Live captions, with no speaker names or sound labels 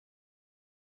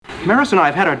Maris and I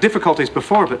have had our difficulties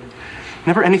before, but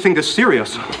never anything this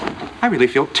serious. I really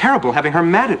feel terrible having her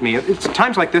mad at me. It's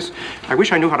times like this, I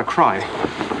wish I knew how to cry.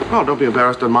 Oh, don't be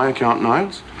embarrassed on my account,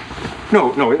 Niles.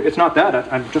 No, it's not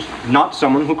that. I'm just not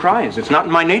someone who cries. It's not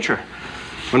in my nature.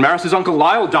 When Maris's Uncle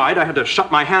Lyle died, I had to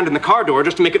shut my hand in the car door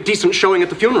just to make a decent showing at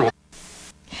the funeral.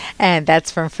 And that's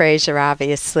from Frasier,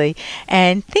 obviously.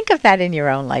 And think of that in your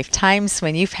own life. Times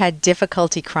when you've had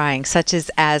difficulty crying, such as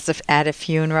at a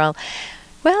funeral.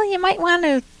 Well, you might want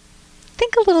to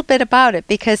think a little bit about it,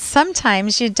 because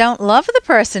sometimes you don't love the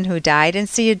person who died, and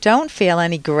so you don't feel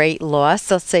any great loss.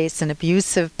 Let's say it's an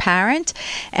abusive parent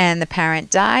and the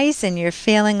parent dies and you're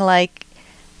feeling like,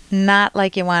 not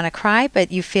like you want to cry,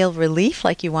 but you feel relief,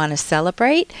 like you want to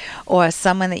celebrate. Or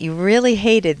someone that you really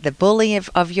hated, the bully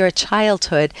of your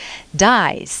childhood,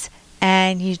 dies,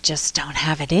 and you just don't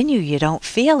have it in you. You don't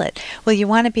feel it. Well, you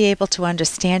want to be able to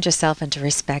understand yourself and to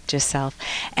respect yourself.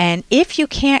 And if you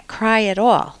can't cry at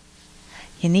all,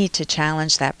 you need to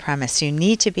challenge that premise. You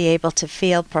need to be able to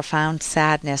feel profound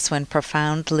sadness when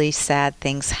profoundly sad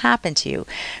things happen to you.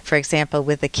 For example,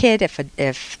 with a kid,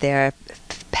 if their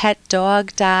pet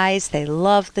dog dies, they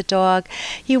love the dog,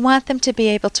 you want them to be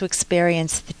able to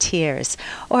experience the tears.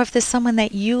 Or if there's someone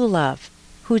that you love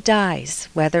who dies,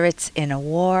 whether it's in a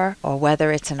war or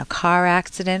whether it's in a car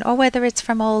accident or whether it's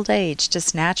from old age,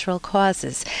 just natural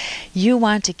causes, you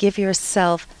want to give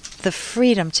yourself the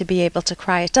freedom to be able to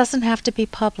cry. It doesn't have to be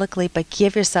publicly, but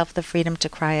give yourself the freedom to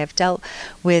cry. I've dealt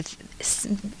with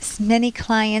many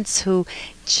clients who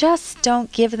just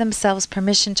don't give themselves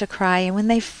permission to cry, and when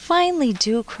they finally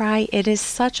do cry, it is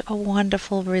such a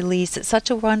wonderful release. It's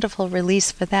such a wonderful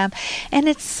release for them, and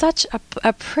it's such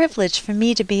a privilege for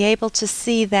me to be able to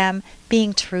see them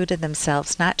being true to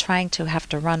themselves, not trying to have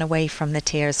to run away from the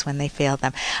tears when they feel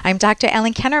them. I'm Dr.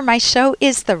 Ellen Kenner. My show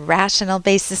is The Rational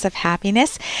Basis of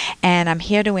Happiness, and I'm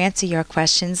here to answer your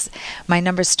questions. My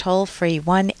number's toll free,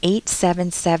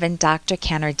 1-877-Dr.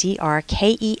 Kenner, DrKenner.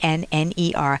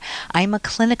 I'm a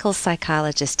clinical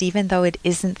psychologist. Even though it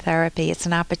isn't therapy, it's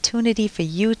an opportunity for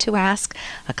you to ask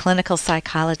a clinical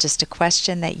psychologist a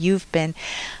question that you've been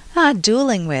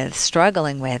dueling with,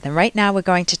 struggling with. And right now we're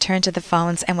going to turn to the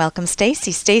phones and welcome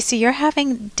Stacy. Stacy, you're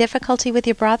having difficulty with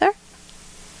your brother?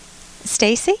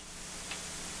 Stacy?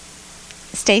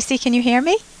 Stacy, can you hear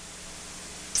me?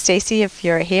 Stacy, if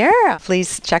you're here,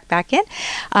 please check back in.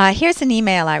 Here's an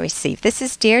email I received. This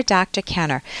is, Dear Dr.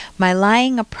 Kenner, my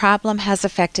lying problem has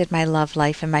affected my love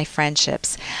life and my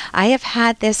friendships. I have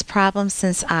had this problem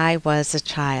since I was a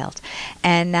child,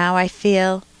 and now I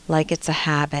feel like it's a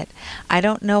habit. I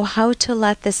don't know how to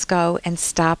let this go and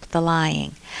stop the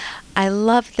lying. I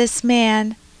love this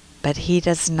man, but he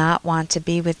does not want to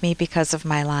be with me because of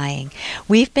my lying.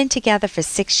 We've been together for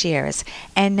 6 years,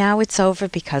 and now it's over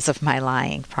because of my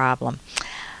lying problem.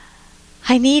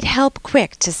 I need help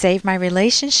quick to save my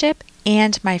relationship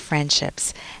and my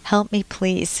friendships. Help me,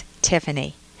 please,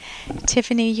 Tiffany.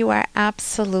 Tiffany, you are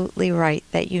absolutely right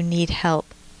that you need help.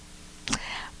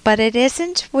 But it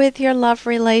isn't with your love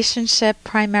relationship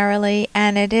primarily,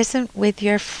 and it isn't with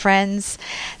your friends.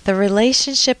 The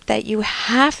relationship that you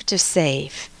have to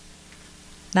save,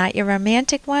 not your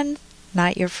romantic one,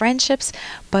 not your friendships,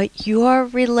 but your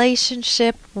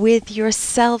relationship with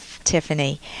yourself,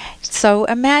 Tiffany. So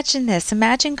imagine this.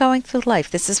 Imagine going through life.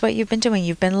 This is what you've been doing.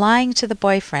 You've been lying to the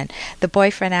boyfriend. The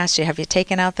boyfriend asked you, have you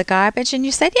taken out the garbage? And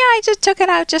you said, yeah, I just took it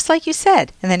out just like you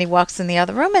said. And then he walks in the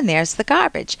other room and there's the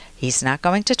garbage. He's not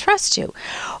going to trust you.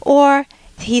 Or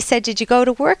he said, did you go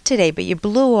to work today? But you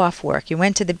blew off work. You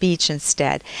went to the beach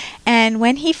instead. And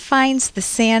when he finds the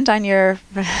sand on your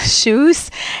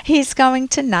shoes, he's going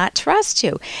to not trust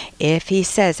you. If he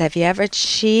says, have you ever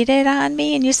cheated on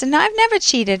me? And you said, no, I've never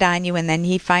cheated on you. And then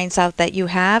he finds out that you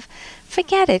have,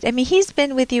 forget it. I mean, he's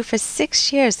been with you for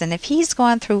 6 years. And if he's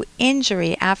gone through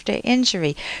injury after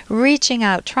injury, reaching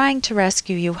out, trying to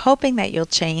rescue you, hoping that you'll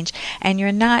change, and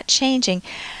you're not changing,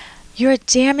 you're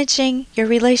damaging your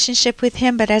relationship with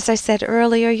him, but as I said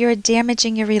earlier, you're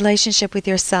damaging your relationship with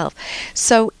yourself.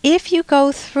 So if you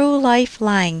go through life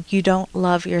lying, you don't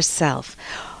love yourself.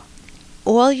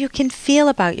 All you can feel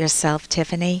about yourself,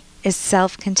 Tiffany, is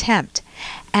self-contempt.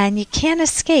 And you can't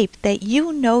escape that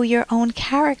you know your own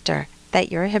character, that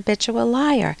you're a habitual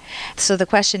liar. So the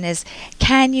question is,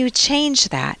 can you change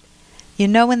that? You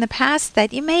know in the past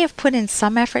that you may have put in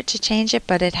some effort to change it,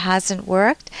 but it hasn't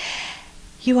worked.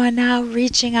 You are now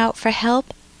reaching out for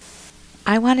help.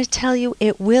 I want to tell you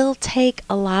it will take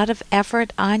a lot of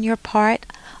effort on your part,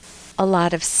 a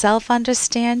lot of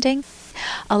self-understanding,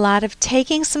 a lot of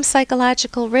taking some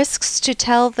psychological risks to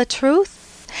tell the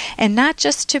truth. And not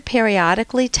just to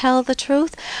periodically tell the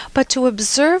truth, but to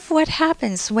observe what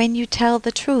happens when you tell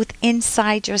the truth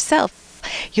inside yourself.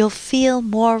 You'll feel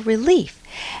more relief.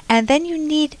 And then you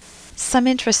need some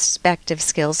introspective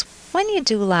skills. When you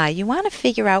do lie, you want to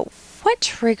figure out what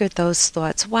triggered those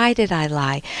thoughts. Why did I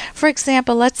lie? For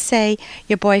example, let's say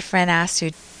your boyfriend asks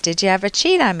you, did you ever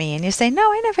cheat on me? And you say,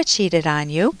 no, I never cheated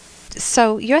on you.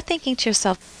 So you're thinking to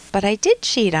yourself, but I did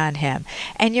cheat on him.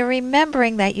 And you're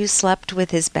remembering that you slept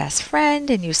with his best friend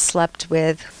and you slept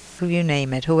with, who you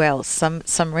name it, who else?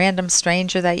 Some random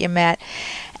stranger that you met.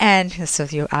 And so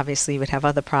you obviously would have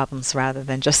other problems rather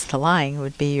than just the lying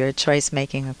would be your choice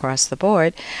making across the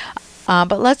board.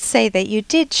 But let's say that you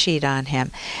did cheat on him.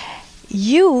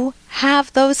 You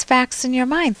have those facts in your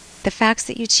mind, the facts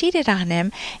that you cheated on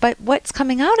him, but what's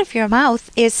coming out of your mouth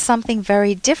is something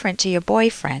very different to your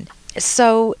boyfriend.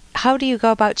 So how do you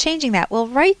go about changing that? Well,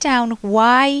 write down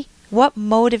what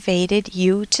motivated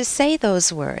you to say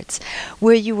those words.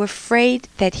 Were you afraid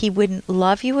that he wouldn't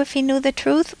love you if he knew the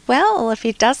truth? Well, if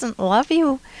he doesn't love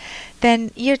you,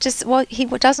 then he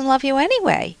doesn't love you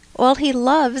anyway. All he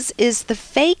loves is the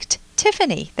faked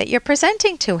Tiffany that you're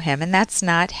presenting to him, and that's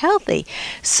not healthy.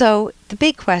 So the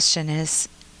big question is,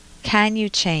 can you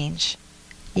change?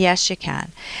 Yes, you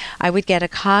can. I would get a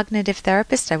cognitive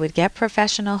therapist. I would get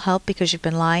professional help because you've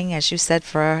been lying, as you said,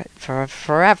 for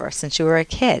forever, since you were a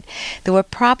kid. There were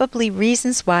probably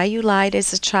reasons why you lied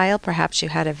as a child. Perhaps you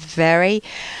had a very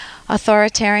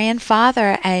authoritarian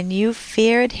father and you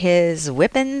feared his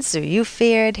whippings, or you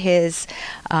feared his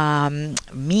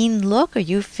mean look, or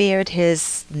you feared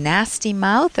his nasty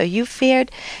mouth, or you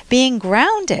feared being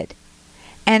grounded.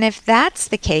 And if that's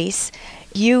the case,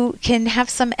 you can have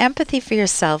some empathy for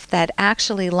yourself that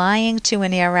actually lying to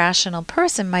an irrational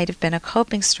person might have been a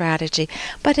coping strategy,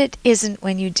 but it isn't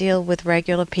when you deal with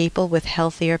regular people, with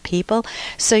healthier people.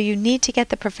 So you need to get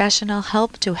the professional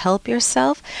help to help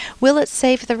yourself. Will it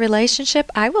save the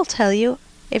relationship? I will tell you,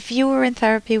 if you were in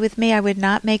therapy with me, I would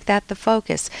not make that the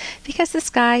focus, because this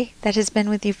guy that has been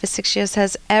with you for 6 years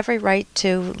has every right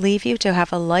to leave you, to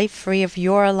have a life free of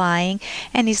your lying,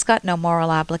 and he's got no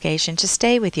moral obligation to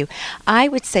stay with you. I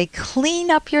would say clean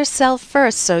up yourself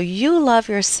first so you love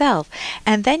yourself,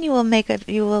 and then you will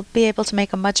be able to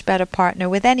make a much better partner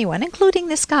with anyone, including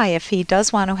this guy, if he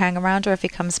does want to hang around or if he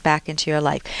comes back into your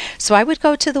life. So I would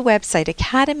go to the website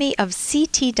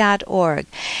academyofct.org,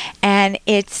 and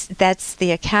that's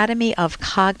the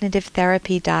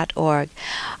academyofcognitivetherapy.org.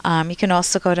 You can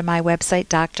also go to my website,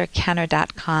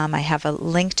 drkenner.com. I have a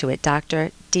link to it,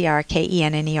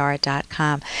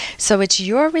 drkenner.com. So it's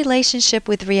your relationship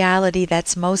with reality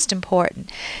that's most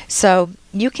important. So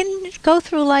you can go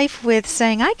through life with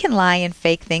saying, I can lie and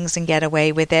fake things and get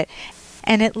away with it.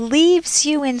 And it leaves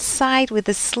you inside with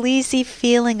a sleazy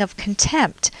feeling of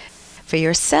contempt for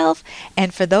yourself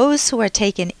and for those who are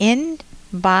taken in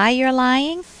by your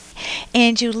lying.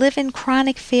 And you live in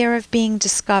chronic fear of being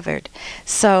discovered.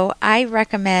 So I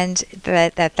recommend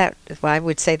I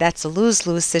would say that's a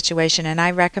lose-lose situation, and I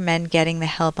recommend getting the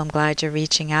help. I'm glad you're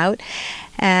reaching out.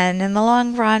 And in the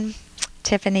long run,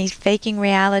 Tiffany, faking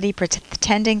reality,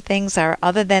 pretending things are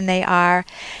other than they are,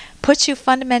 puts you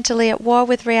fundamentally at war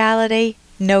with reality.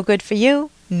 No good for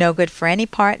you, no good for any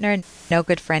partner, no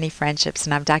good for any friendships.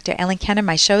 And I'm Dr. Ellen Kenner.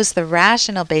 My show's The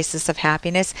Rational Basis of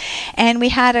Happiness. And we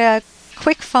had a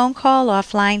quick phone call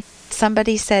offline.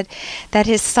 Somebody said that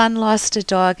his son lost a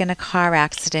dog in a car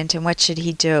accident, and what should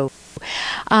he do?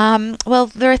 Well,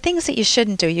 there are things that you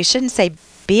shouldn't do. You shouldn't say,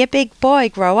 be a big boy,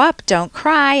 grow up, don't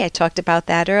cry. I talked about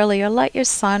that earlier. Let your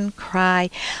son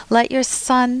cry. Let your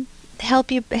son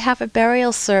help you have a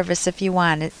burial service if you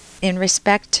want, in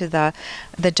respect to the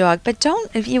dog. But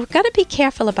you've got to be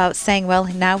careful about saying, well,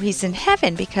 now he's in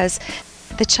heaven, because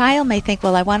the child may think,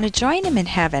 well, I want to join him in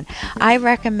heaven. I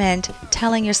recommend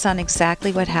telling your son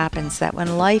exactly what happens, that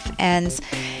when life ends,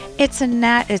 it's an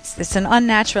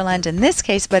unnatural end in this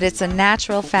case, but it's a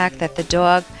natural fact that the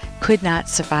dog could not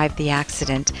survive the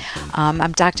accident.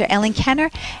 I'm Dr. Ellen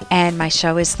Kenner, and my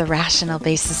show is The Rational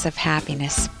Basis of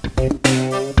Happiness.